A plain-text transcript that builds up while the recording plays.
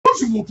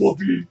my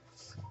puppy. You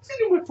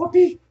know my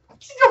puppy.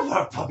 You know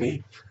my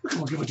puppy.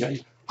 Come on, give it,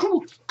 Daddy. Come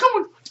on, come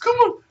on, come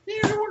on.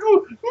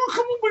 Oh,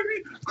 come on, baby.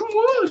 Come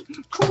on.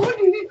 Come on,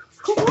 Daddy.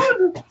 Come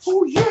on.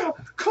 Oh, yeah.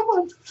 Come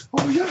on.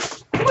 Oh, yeah.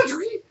 Come on,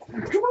 Doogie.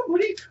 Come on,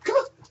 buddy. Come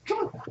on. Come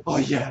on. Oh,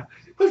 yeah.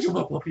 Come on,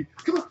 my puppy.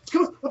 Come on.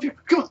 Come on. Up here.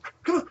 Come on.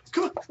 Come on.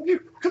 Come on. Up here.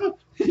 Come on.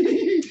 Come on.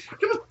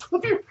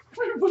 Up here.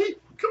 Come here, buddy.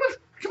 Come on.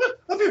 Come on.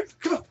 Up here.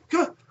 Come on.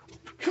 Come on.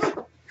 Come on.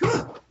 Come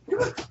on. Come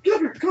on. Get up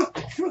here. Come on.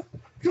 Come on.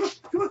 Come on.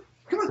 Come on.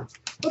 Come on.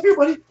 Up here,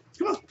 buddy.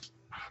 Come on.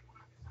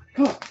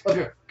 Come on. Up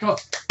here. Come on.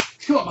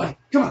 Come on, buddy.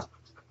 Come on.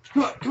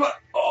 Come on. Come on.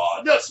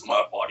 Oh, that's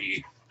my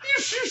buddy.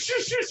 Yes, yes,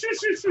 yes, yes, yes,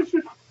 yes, yes,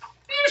 yes.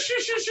 Yes,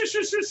 yes, yes, yes,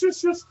 yes, yes,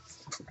 yes, yes.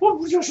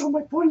 Oh, yes, oh,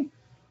 my buddy.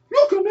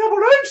 Look, I'm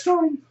Albert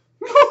Einstein.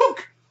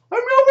 Look,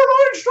 I'm Albert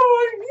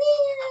Einstein.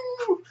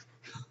 Woo!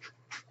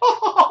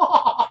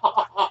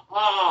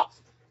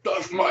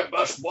 That's my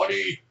best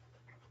buddy.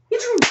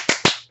 What you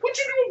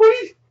doing,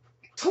 buddy?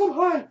 Tell him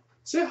hi.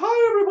 Say hi,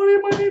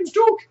 everybody. My name's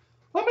Duke.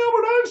 I'm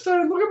Albert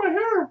Einstein. Look at my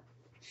hair.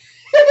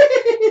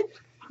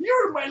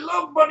 You're my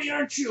love buddy,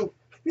 aren't you?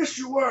 Yes,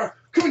 you are.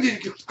 Come on,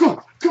 Daddy. Come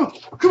on. Come on.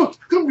 Come on.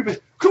 Come on, baby.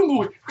 Come on,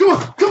 boy. Come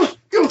on. Come on.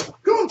 Come on.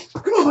 Come on.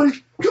 Come on,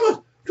 buddy. Come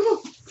on. Come on.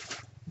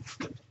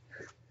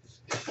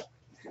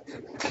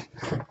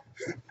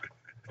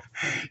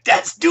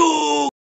 That's Duke.